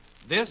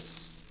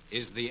This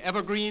is the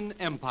Evergreen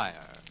Empire.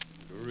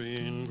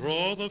 Green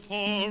grow the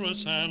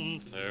forests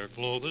and fair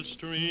flow the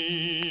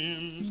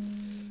streams.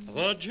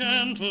 The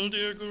gentle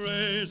deer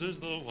grazes,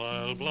 the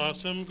wild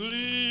blossom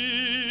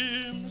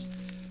gleams.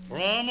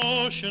 From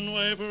ocean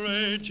wave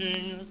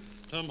raging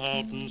to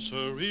mountain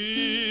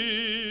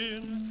serene,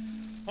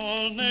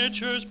 all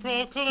nature's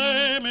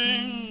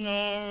proclaiming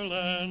our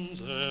land's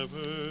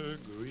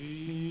evergreen.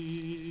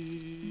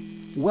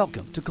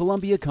 Welcome to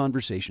Columbia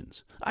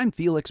Conversations. I'm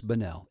Felix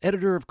Bunnell,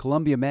 editor of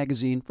Columbia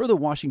Magazine for the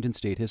Washington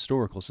State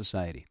Historical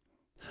Society.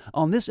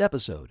 On this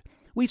episode,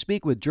 we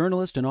speak with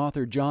journalist and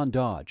author John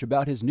Dodge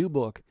about his new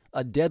book,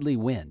 A Deadly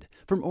Wind,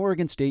 from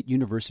Oregon State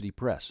University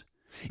Press.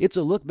 It's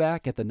a look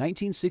back at the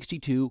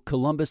 1962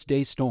 Columbus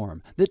Day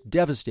storm that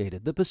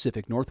devastated the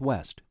Pacific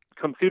Northwest.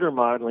 Computer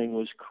modeling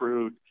was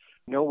crude,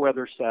 no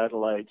weather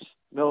satellites,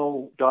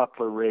 no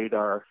Doppler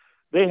radar.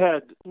 They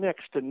had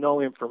next to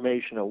no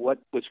information of what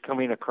was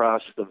coming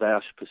across the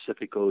vast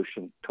Pacific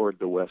Ocean toward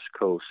the west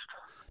coast.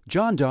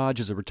 John Dodge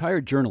is a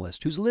retired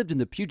journalist who's lived in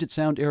the Puget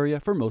Sound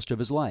area for most of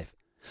his life.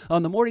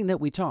 On the morning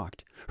that we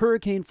talked,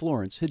 Hurricane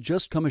Florence had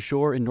just come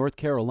ashore in North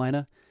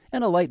Carolina,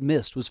 and a light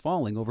mist was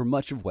falling over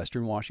much of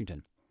western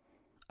Washington.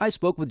 I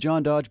spoke with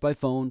John Dodge by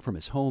phone from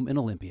his home in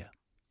Olympia.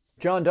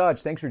 John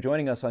Dodge, thanks for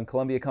joining us on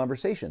Columbia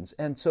Conversations.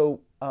 And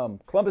so,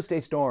 Columbus Day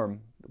Storm,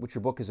 which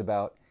your book is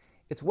about,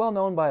 it's well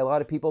known by a lot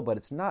of people, but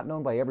it's not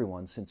known by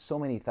everyone since so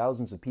many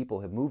thousands of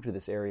people have moved to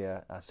this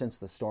area since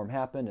the storm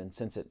happened and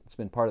since it's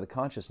been part of the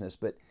consciousness.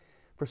 But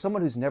for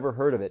someone who's never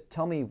heard of it,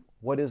 tell me,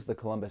 what is the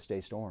Columbus Day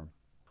Storm?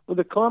 Well,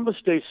 the Columbus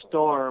Day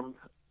Storm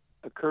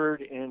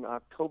occurred in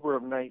October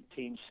of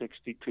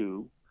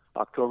 1962,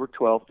 October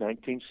 12,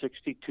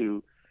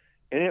 1962,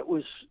 and it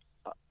was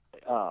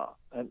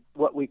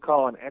what we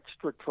call an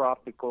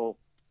extratropical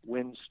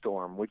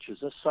windstorm, which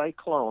is a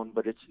cyclone,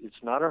 but it's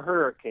not a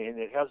hurricane.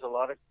 It has a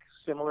lot of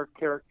similar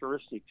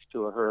characteristics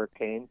to a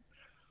hurricane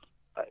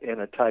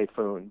and a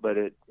typhoon, but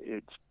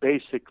it's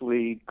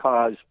basically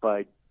caused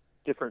by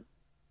different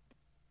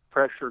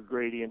pressure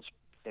gradients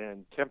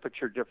and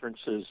temperature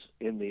differences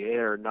in the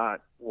air,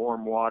 not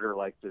warm water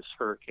like this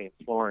Hurricane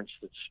Florence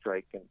that's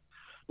striking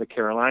the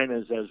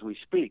Carolinas as we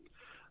speak.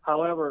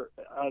 However,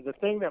 the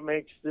thing that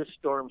makes this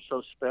storm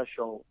so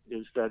special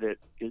is that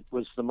it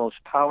was the most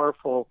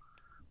powerful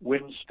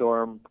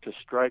windstorm to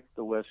strike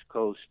the West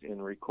Coast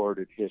in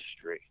recorded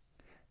history.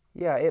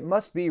 Yeah, it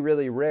must be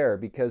really rare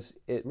because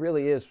it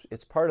really is,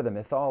 it's part of the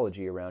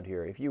mythology around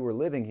here. If you were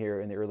living here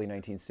in the early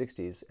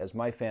 1960s, as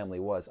my family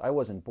was, I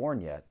wasn't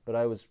born yet, but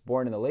I was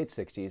born in the late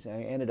 60s, and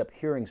I ended up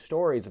hearing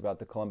stories about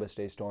the Columbus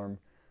Day Storm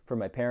from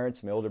my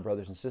parents, my older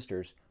brothers and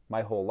sisters,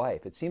 my whole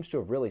life. It seems to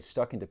have really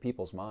stuck into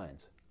people's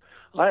minds.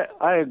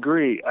 I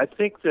agree. I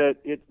think that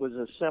it was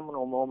a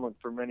seminal moment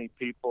for many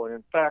people. And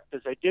in fact,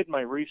 as I did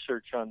my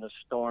research on the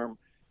storm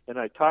and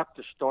I talked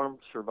to storm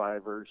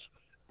survivors,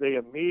 they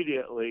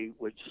immediately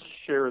would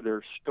share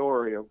their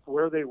story of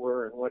where they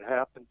were and what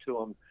happened to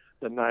them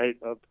the night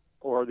of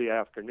or the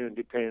afternoon,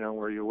 depending on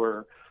where you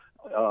were,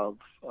 of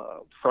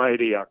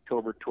Friday,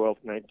 October 12,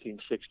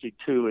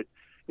 1962.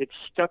 It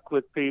stuck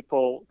with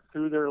people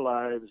through their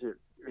lives.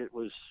 It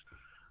was,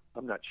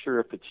 I'm not sure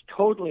if it's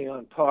totally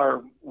on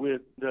par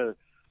with the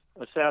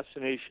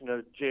assassination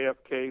of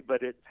JFK,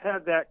 but it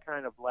had that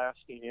kind of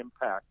lasting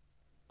impact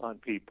on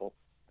people.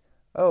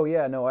 Oh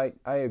yeah, no, I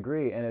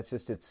agree, and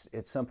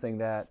it's something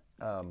that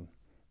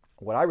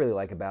what I really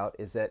like about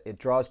is that it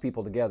draws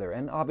people together.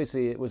 And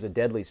obviously, it was a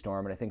deadly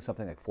storm, and I think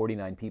something like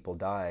 49 people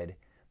died.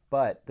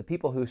 But the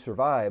people who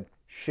survived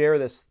share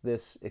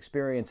this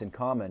experience in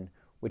common,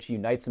 which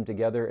unites them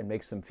together and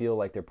makes them feel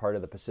like they're part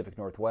of the Pacific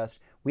Northwest.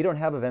 We don't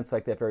have events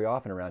like that very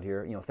often around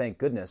here, thank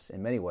goodness,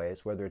 in many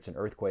ways, whether it's an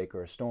earthquake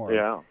or a storm.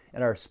 Yeah.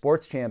 And our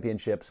sports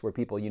championships where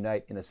people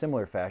unite in a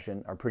similar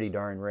fashion are pretty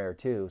darn rare,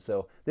 too.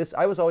 So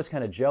I was always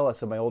kind of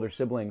jealous of my older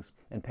siblings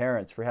and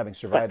parents for having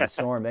survived the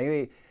storm.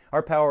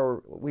 Our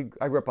power,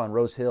 I grew up on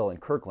Rose Hill in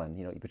Kirkland,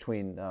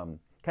 between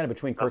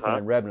Kirkland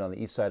and Redmond on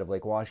the east side of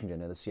Lake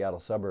Washington in the Seattle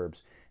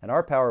suburbs. And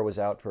our power was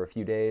out for a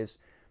few days.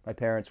 My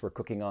parents were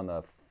cooking on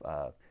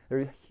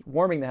they're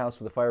warming the house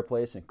with a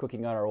fireplace and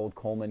cooking on our old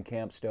Coleman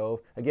camp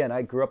stove. Again,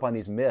 I grew up on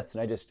these myths,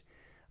 and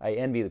I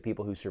envy the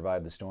people who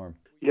survived the storm.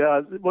 Yeah,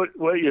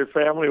 what your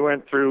family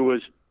went through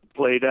was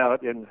played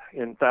out in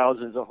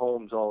thousands of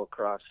homes all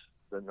across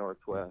the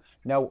Northwest.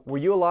 Now, were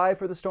you alive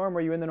for the storm? Were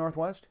you in the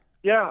Northwest?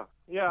 Yeah.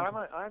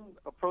 I'm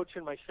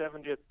approaching my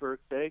 70th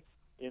birthday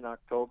in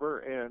October,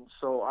 and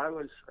so I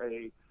was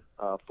a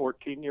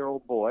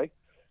 14-year-old boy,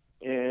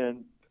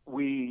 and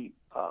we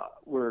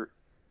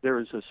there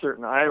was a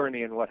certain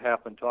irony in what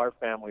happened to our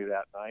family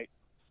that night.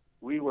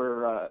 We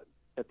were,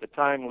 at the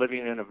time,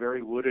 living in a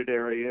very wooded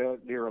area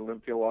near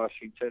Olympia,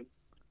 Washington,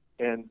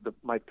 and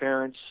my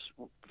parents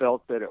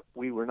felt that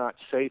we were not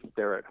safe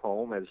there at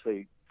home as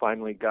they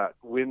finally got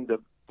wind,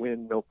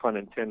 no pun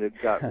intended,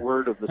 got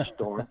word of the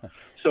storm.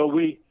 So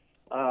we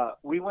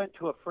went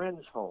to a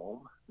friend's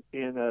home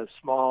in a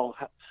small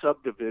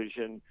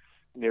subdivision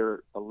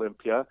near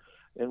Olympia,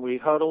 and we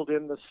huddled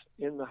in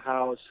the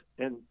house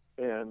and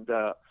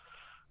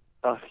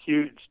a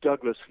huge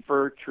Douglas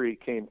fir tree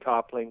came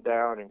toppling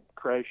down and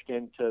crashed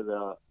into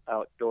the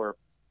outdoor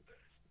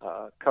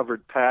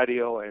covered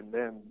patio and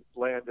then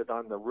landed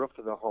on the roof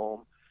of the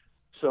home.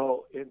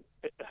 So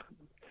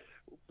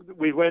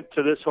we went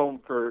to this home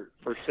for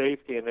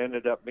safety and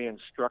ended up being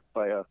struck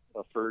by a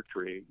fir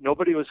tree.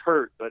 Nobody was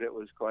hurt, but it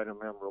was quite a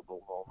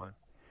memorable moment.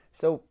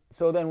 So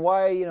then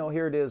why,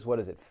 here it is, what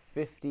is it,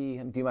 50,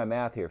 I'm doing my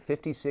math here,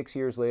 56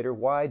 years later,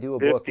 why do a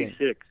book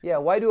 56.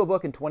 Why do a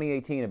book in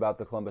 2018 about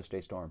the Columbus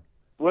Day storm?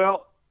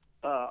 Well,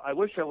 I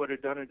wish I would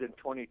have done it in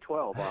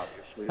 2012,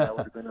 obviously. That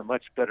would have been a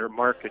much better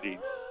marketing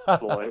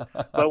ploy.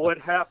 But what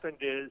happened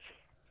is,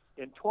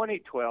 in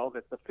 2012,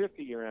 at the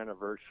 50-year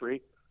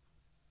anniversary,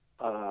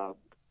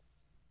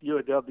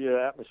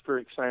 UAW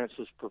Atmospheric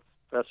Sciences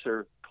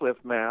Professor Cliff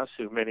Mass,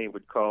 who many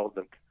would call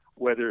the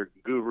weather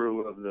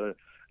guru of the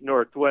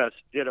Northwest,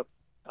 did a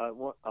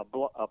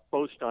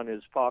post on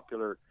his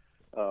popular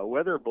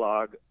weather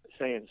blog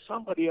saying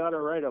somebody ought to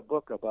write a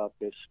book about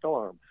this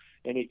storm.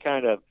 And he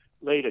kind of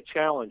laid a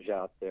challenge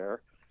out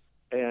there.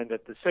 And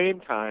at the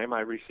same time,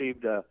 I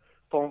received a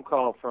phone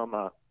call from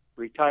a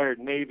retired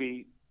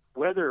Navy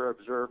weather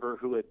observer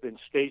who had been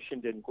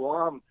stationed in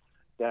Guam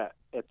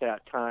at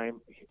that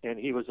time, and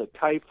he was a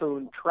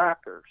typhoon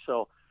tracker.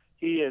 So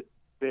he had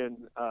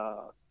been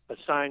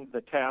assigned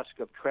the task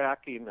of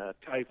tracking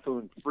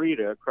Typhoon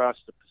Frida across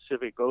the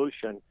Pacific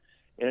Ocean,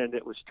 and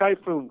it was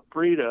Typhoon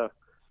Frida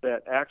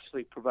that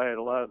actually provided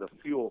a lot of the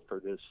fuel for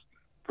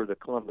the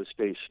Columbus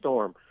Day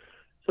storm.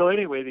 So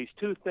anyway, these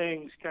two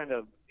things kind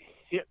of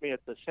hit me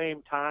at the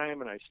same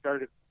time, and I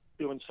started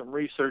doing some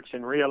research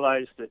and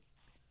realized that,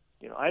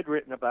 I'd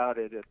written about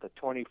it at the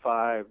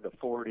 25, the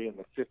 40, and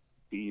the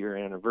 50-year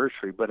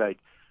anniversary, but I'd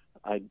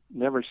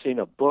never seen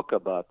a book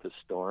about the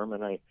storm,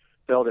 and I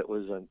felt it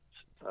was a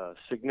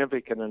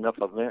significant enough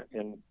event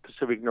in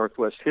Pacific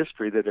Northwest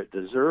history that it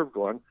deserved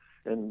one,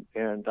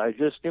 and I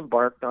just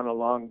embarked on a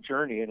long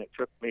journey, and it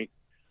took me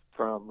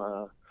from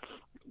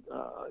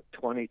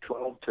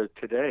 2012 to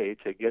today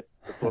to get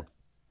the book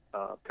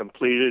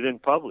completed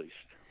and published.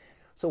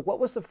 So what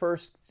was the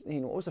first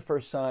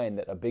sign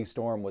that a big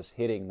storm was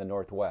hitting the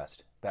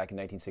Northwest back in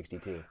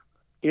 1962?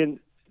 In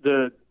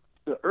the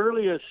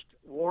earliest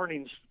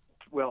warnings,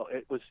 well,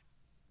 it was,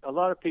 a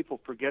lot of people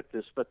forget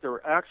this, but there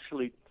were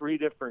actually three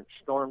different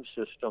storm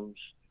systems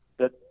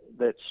that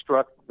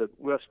struck the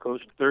West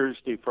Coast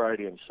Thursday,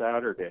 Friday, and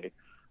Saturday.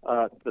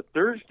 The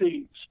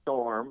Thursday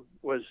storm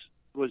was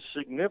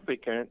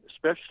significant,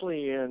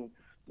 especially in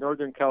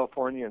Northern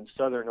California and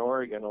Southern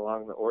Oregon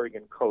along the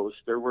Oregon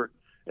coast. There were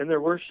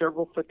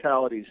several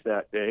fatalities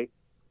that day,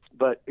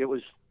 but it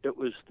was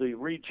the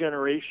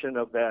regeneration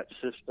of that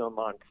system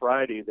on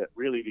Friday that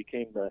really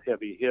became the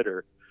heavy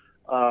hitter.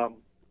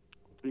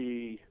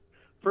 The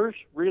first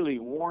really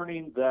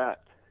warning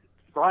that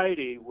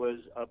Friday was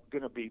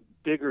going to be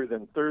bigger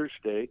than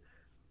Thursday.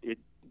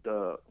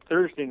 The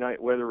Thursday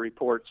night weather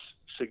reports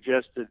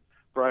suggested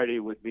Friday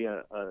would be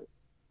a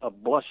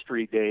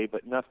blustery day,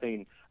 but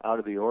nothing out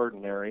of the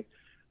ordinary.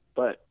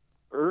 But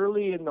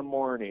early in the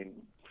morning,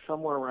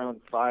 somewhere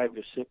around 5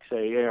 to 6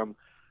 a.m.,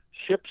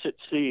 ships at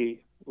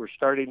sea were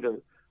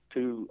starting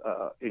to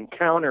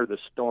encounter the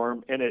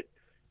storm, and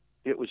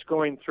it was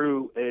going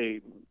through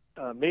a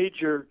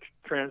major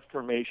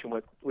transformation,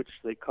 which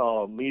they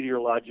call a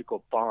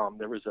meteorological bomb.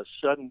 There was a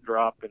sudden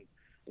drop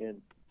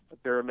in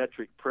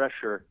barometric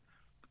pressure,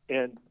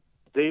 and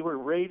they were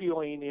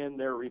radioing in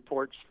their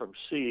reports from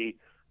sea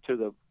to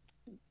the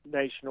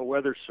National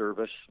Weather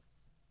Service,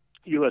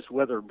 U.S.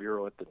 Weather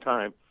Bureau at the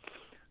time,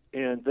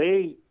 and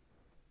they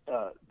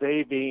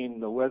being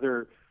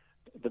the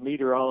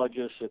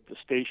meteorologists at the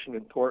station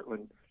in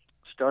Portland,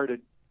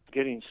 started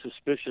getting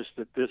suspicious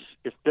that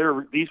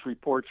these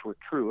reports were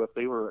true, if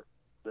the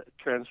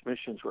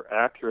transmissions were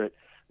accurate,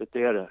 that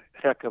they had a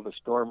heck of a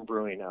storm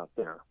brewing out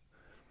there.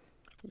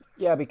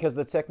 Yeah, because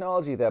the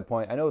technology at that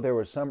point, I know there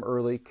was some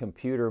early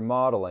computer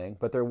modeling,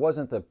 but there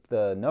wasn't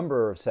the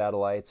number of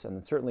satellites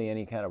and certainly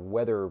any kind of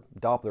weather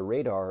Doppler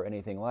radar or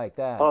anything like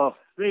that. Oh,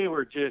 they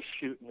were just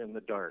shooting in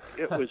the dark.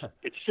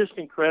 It's just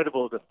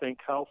incredible to think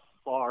how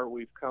far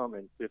we've come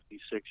in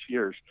 56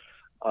 years.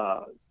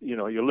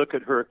 You look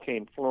at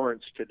Hurricane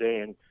Florence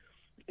today,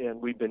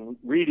 and we've been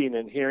reading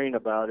and hearing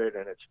about it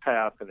and its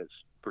path and its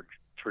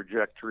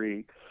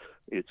trajectory,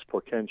 its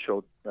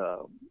potential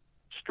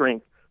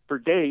strength for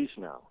days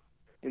now.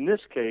 In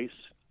this case,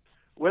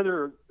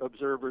 weather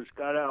observers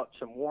got out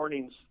some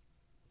warnings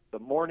the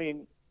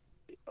morning,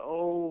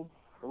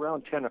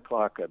 around 10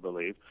 o'clock, I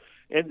believe,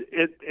 and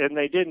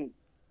they didn't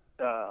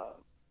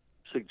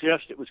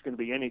suggest it was going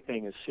to be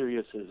anything as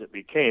serious as it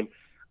became.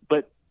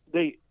 But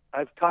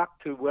I've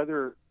talked to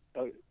weather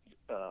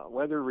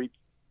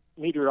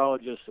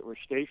meteorologists that were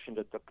stationed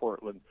at the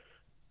Portland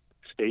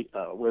State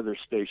weather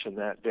station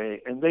that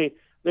day, and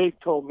they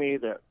told me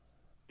that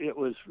it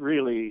was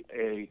really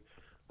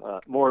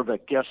more of a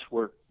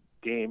guesswork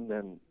game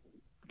than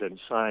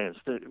science.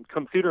 The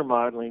computer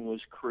modeling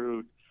was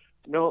crude.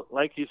 No,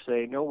 like you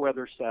say, no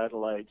weather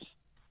satellites,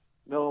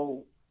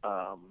 no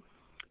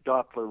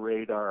Doppler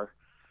radar.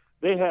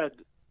 They had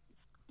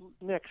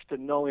next to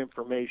no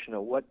information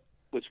of what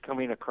was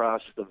coming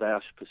across the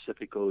vast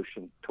Pacific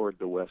Ocean toward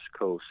the west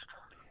coast.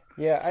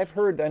 Yeah,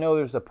 I know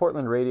there's a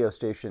Portland radio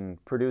station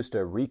produced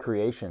a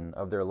recreation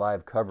of their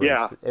live coverage.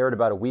 Yeah. It aired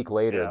about a week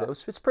later. Yeah.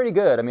 It's pretty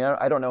good. I mean,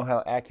 I don't know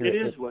how accurate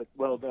It is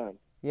well done.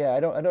 Yeah, I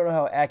don't know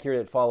how accurate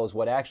it follows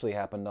what actually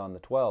happened on the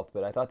 12th,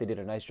 but I thought they did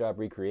a nice job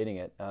recreating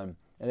it. And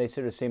they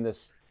sort of seem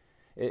this.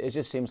 It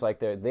just seems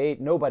like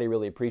nobody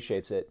really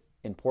appreciates it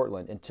in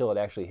Portland until it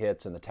actually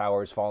hits and the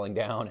tower's falling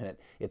down, and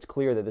it's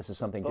clear that this is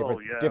something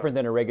different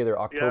than a regular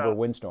October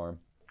windstorm.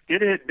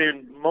 It had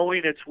been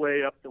mowing its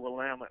way up the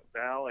Willamette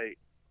Valley,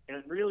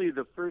 and really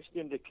the first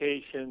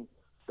indication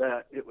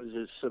that it was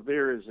as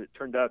severe as it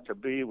turned out to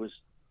be was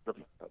the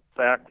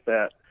fact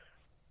that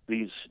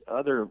these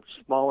other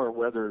smaller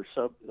weather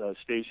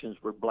stations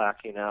were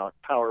blacking out.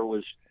 Power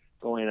was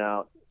going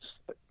out.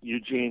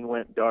 Eugene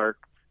went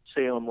dark.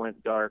 Salem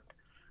went dark.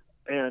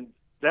 And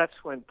that's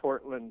when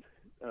Portland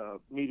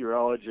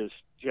meteorologist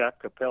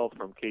Jack Capel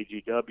from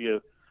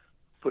KGW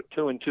put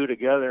two and two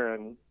together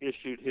and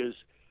issued his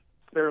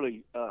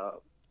fairly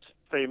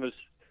famous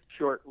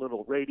short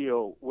little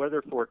radio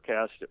weather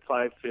forecast at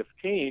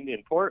 5:15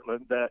 in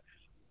Portland that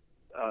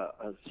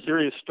a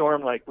serious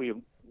storm like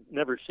we've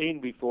never seen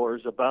before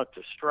is about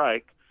to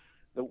strike.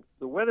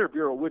 The Weather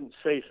Bureau wouldn't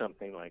say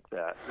something like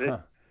that.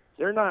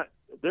 They're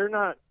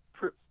not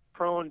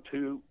prone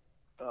to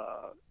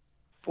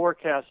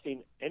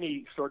forecasting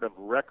any sort of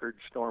record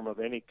storm of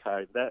any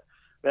kind. That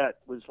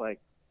was like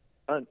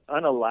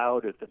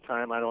unallowed at the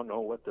time. I don't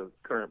know what the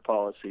current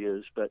policy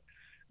is, but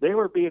they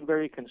were being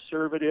very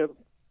conservative.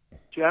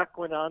 Jack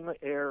went on the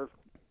air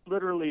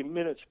literally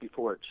minutes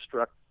before it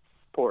struck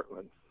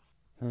Portland.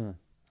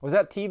 Was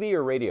that TV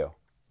or radio?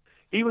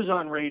 He was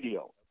on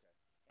radio.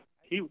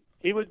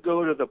 He would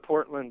go to the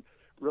Portland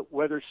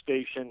weather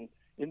station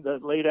in the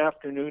late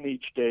afternoon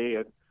each day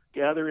and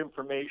gather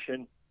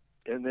information,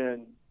 and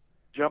then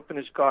jump in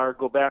his car,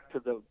 go back to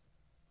the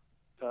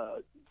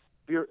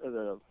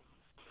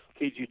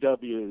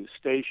KGW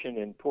station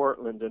in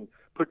Portland and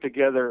put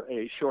together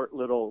a short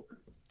little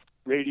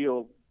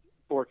radio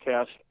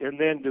forecast and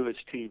then do his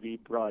TV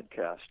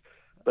broadcast.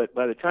 But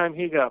by the time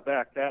he got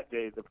back that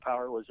day, the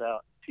power was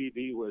out.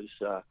 TV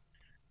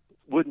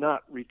would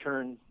not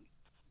return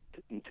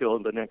until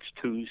the next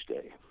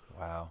Tuesday.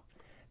 Wow.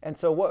 And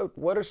so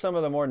what are some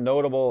of the more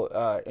notable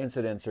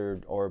incidents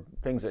or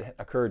things that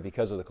occurred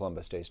because of the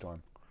Columbus Day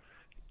storm?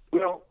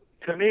 Well,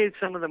 to me,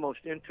 some of the most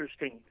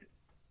interesting,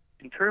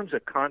 in terms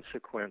of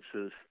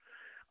consequences,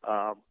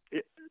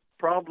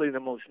 probably the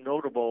most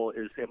notable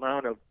is the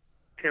amount of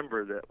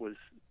timber that was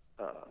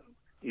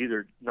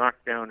either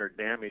knocked down or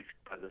damaged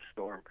by the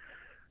storm.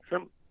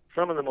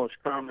 Some of the most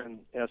common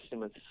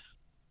estimates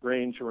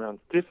range around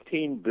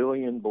 15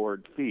 billion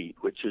board feet,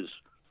 which is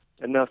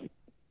enough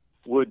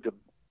wood to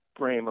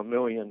frame 1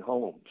 million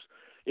homes.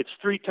 It's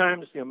 3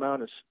 times the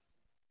amount of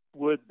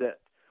wood that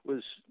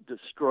was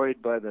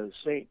destroyed by the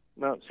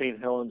Mount St.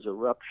 Helens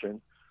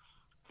eruption.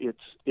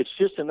 It's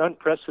just an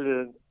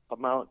unprecedented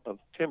amount of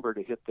timber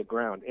to hit the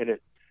ground, and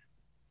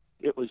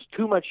it was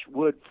too much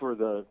wood for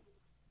the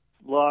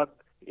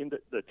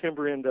the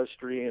timber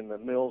industry and the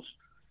mills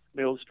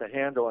to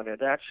handle, and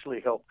it actually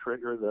helped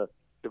trigger the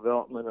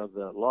development of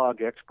the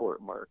log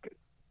export market.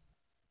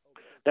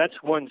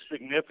 That's one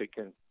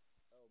significant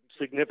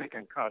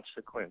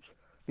consequence.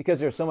 Because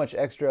there's so much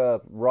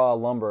extra raw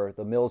lumber,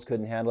 the mills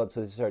couldn't handle it,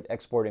 so they started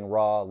exporting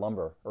raw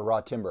lumber or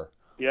raw timber.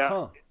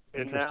 Yeah,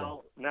 and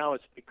now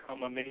it's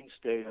become a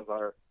mainstay of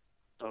our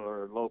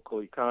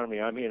local economy.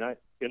 I mean,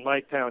 in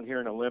my town here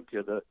in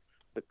Olympia, the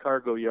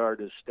cargo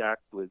yard is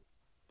stacked with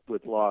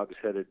logs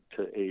headed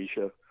to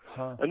Asia.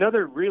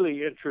 Another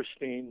really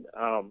interesting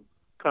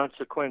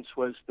consequence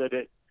was that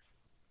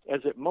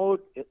as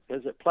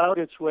it plowed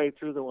its way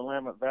through the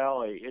Willamette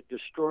Valley, it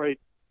destroyed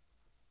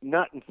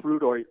nut and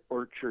fruit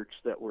orchards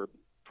that were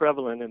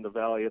prevalent in the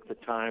valley at the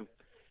time.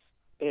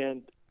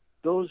 And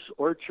those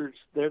orchards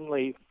then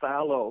lay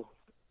fallow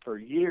for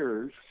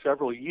years,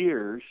 several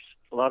years.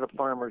 A lot of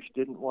farmers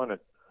didn't want to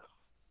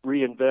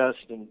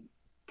reinvest and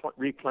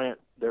replant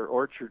their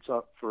orchards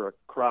up for a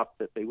crop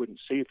that they wouldn't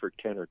see for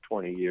 10 or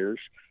 20 years,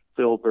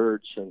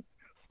 filberts and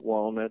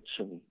walnuts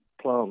and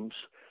plums.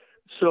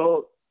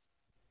 So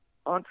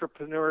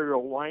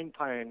entrepreneurial wine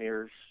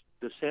pioneers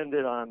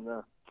descended on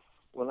the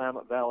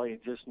Willamette Valley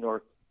just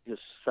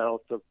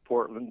south of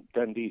Portland,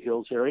 Dundee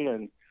Hills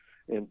area,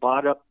 and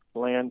bought up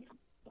land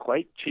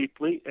quite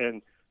cheaply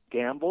and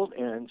gambled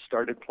and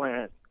started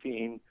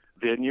planting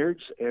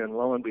vineyards. And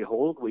lo and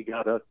behold, we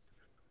got a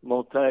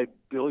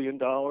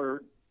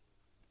multi-billion-dollar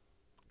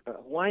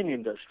wine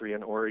industry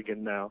in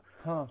Oregon now.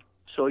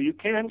 So you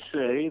can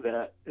say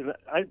that, and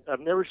I've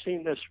never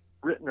seen this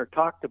written or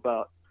talked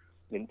about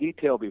in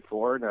detail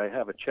before, and I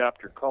have a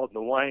chapter called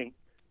The Wine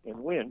and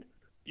Wind.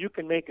 You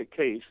can make a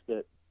case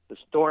that the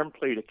storm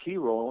played a key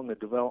role in the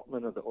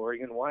development of the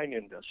Oregon wine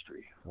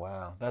industry.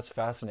 Wow, that's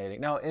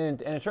fascinating. Now,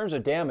 in terms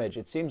of damage,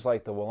 it seems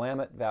like the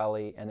Willamette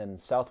Valley and then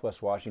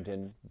Southwest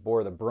Washington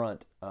bore the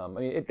brunt.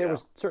 There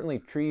was certainly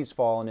trees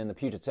falling in the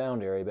Puget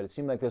Sound area, but it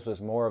seemed like this was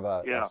more of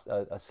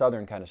a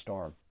southern kind of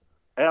storm.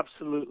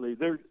 Absolutely.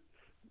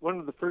 One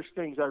of the first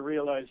things I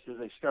realized as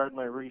I started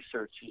my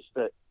research is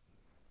that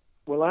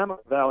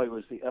Willamette Valley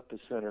was the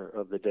epicenter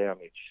of the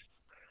damage.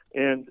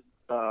 And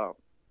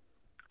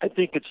I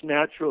think it's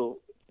natural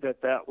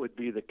that would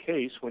be the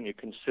case when you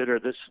consider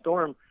this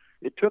storm.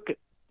 It took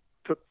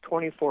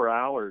 24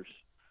 hours,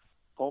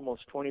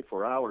 almost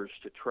 24 hours,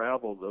 to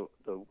travel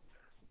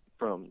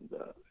from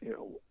the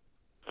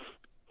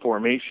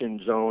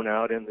formation zone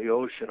out in the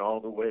ocean all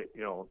the way,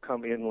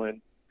 come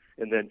inland,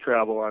 and then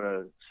travel on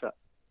a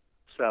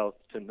south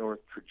to north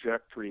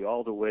trajectory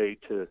all the way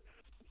to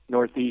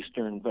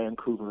northeastern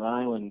Vancouver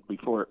Island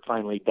before it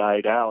finally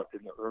died out in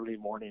the early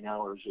morning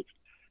hours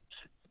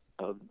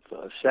of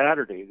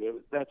Saturday.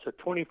 That's a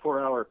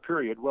 24-hour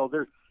period. Well,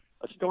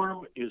 a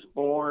storm is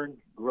born,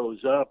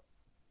 grows up,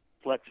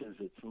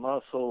 flexes its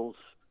muscles,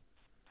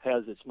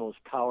 has its most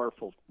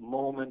powerful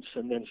moments,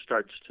 and then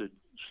starts to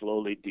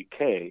slowly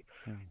decay.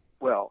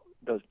 Well,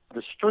 the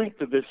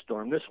strength of this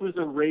storm, this was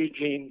a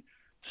raging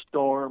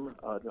storm,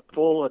 a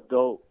full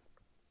adult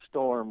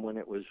storm when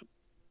it was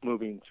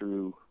moving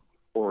through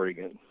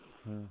Oregon.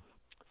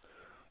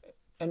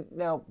 And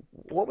now,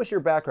 what was your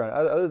background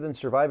other than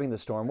surviving the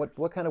storm?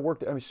 What kind of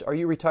work? Are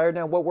you retired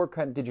now? What work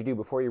did you do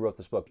before you wrote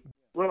this book?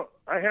 Well,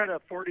 I had a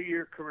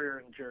 40-year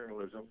career in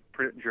journalism,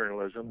 print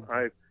journalism.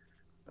 I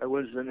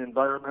was an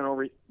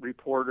environmental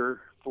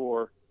reporter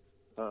for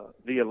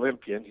the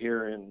Olympian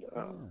here in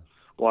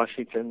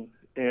Washington,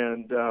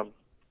 and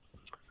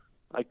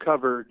I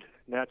covered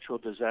natural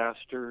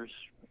disasters,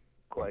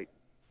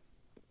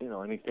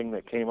 anything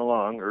that came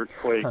along,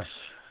 earthquakes,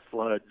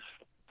 floods,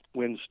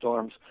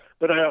 windstorms.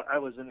 But I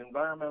was an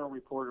environmental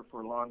reporter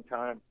for a long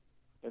time,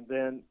 and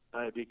then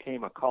I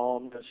became a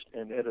columnist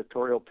and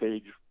editorial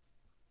page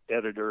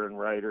editor and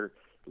writer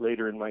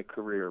later in my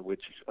career,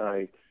 which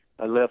I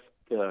left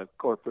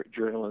corporate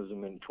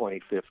journalism in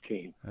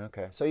 2015.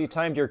 Okay, so you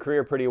timed your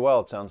career pretty well,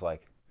 it sounds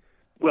like.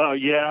 Well,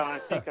 yeah, I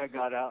think I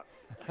got out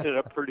at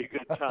a pretty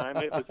good time.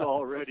 It was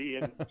already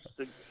in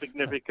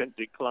significant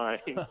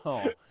decline.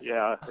 Oh.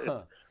 Yeah,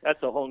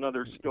 that's a whole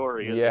nother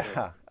story, isn't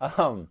it?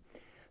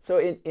 So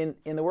in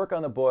the work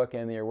on the book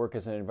and your work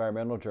as an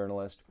environmental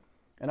journalist,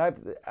 and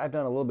I've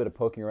done a little bit of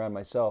poking around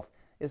myself,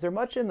 is there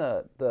much in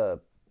the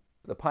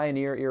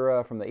pioneer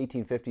era from the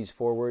 1850s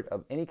forward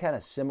of any kind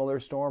of similar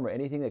storm or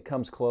anything that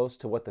comes close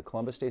to what the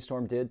Columbus Day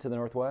storm did to the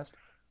Northwest?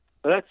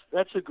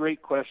 That's a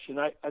great question.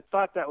 I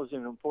thought that was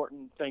an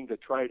important thing to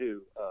try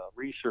to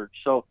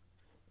research. So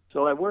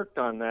I worked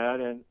on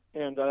that,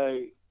 and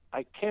I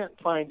can't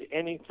find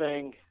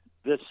anything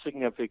this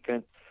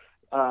significant.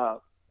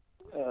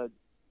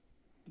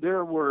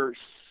 There were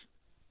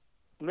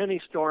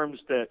many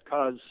storms that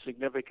caused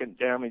significant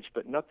damage,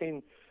 but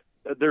nothing.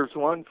 There's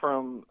one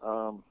from,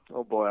 I'm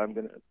going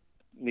to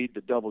need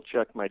to double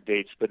check my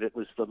dates, but it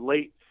was the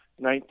late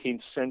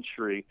 19th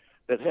century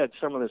that had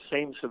some of the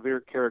same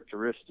severe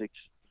characteristics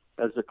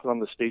as the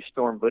Columbus Day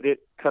storm, but it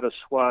cut a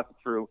swath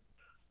through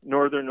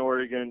northern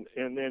Oregon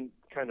and then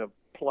kind of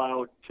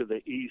plowed to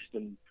the east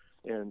and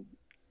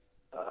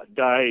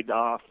died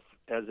off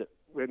as it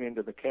went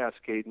into the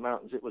Cascade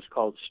Mountains. It was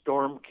called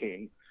Storm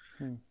King.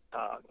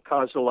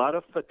 Caused a lot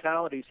of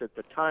fatalities at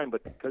the time,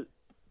 but because,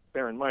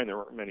 bear in mind, there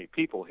weren't many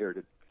people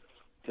here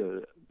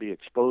to be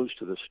exposed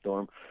to the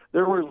storm.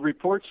 There were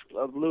reports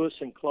of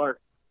Lewis and Clark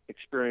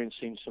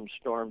experiencing some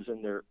storms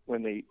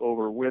when they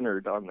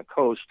overwintered on the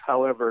coast.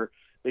 However,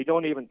 they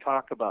don't even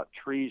talk about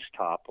trees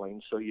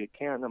toppling, so you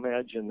can't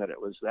imagine that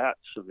it was that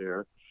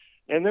severe.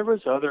 And there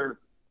was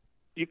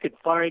you could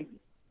find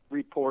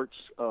reports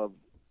of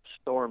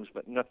storms,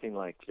 but nothing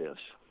like this.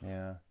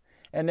 Yeah.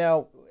 And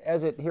now,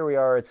 here we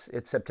are, it's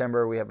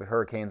September, we have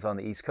hurricanes on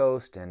the East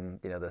Coast,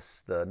 and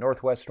the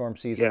Northwest storm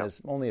season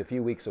is only a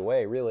few weeks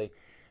away, really.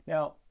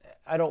 Now,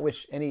 I don't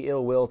wish any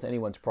ill will to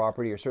anyone's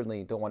property, or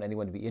certainly don't want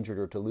anyone to be injured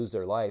or to lose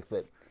their life,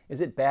 but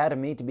is it bad of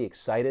me to be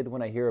excited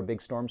when I hear a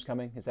big storm's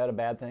coming? Is that a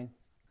bad thing?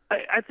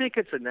 I think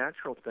it's a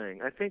natural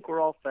thing. I think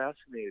we're all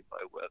fascinated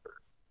by weather.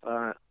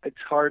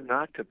 It's hard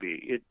not to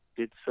be.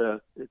 It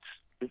has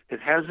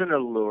an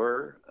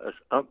allure.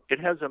 It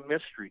has a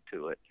mystery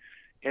to it,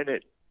 and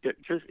it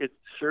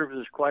serves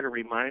as quite a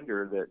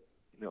reminder that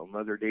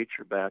Mother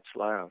Nature bats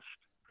last.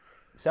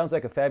 Sounds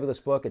like a fabulous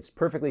book. It's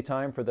perfectly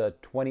timed for the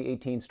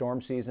 2018 storm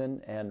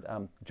season. And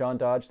John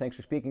Dodge, thanks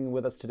for speaking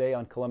with us today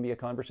on Columbia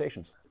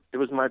Conversations. It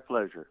was my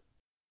pleasure.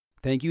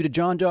 Thank you to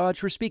John Dodge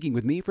for speaking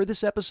with me for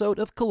this episode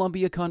of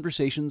Columbia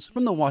Conversations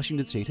from the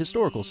Washington State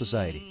Historical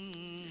Society.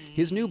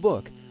 His new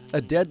book,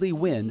 A Deadly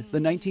Wind, the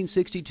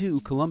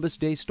 1962 Columbus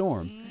Day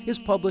Storm, is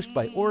published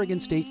by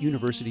Oregon State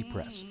University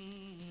Press.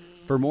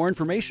 For more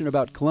information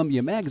about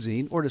Columbia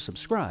Magazine or to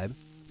subscribe,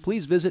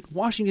 please visit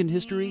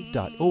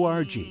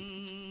washingtonhistory.org.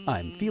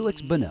 I'm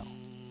Felix Bunnell.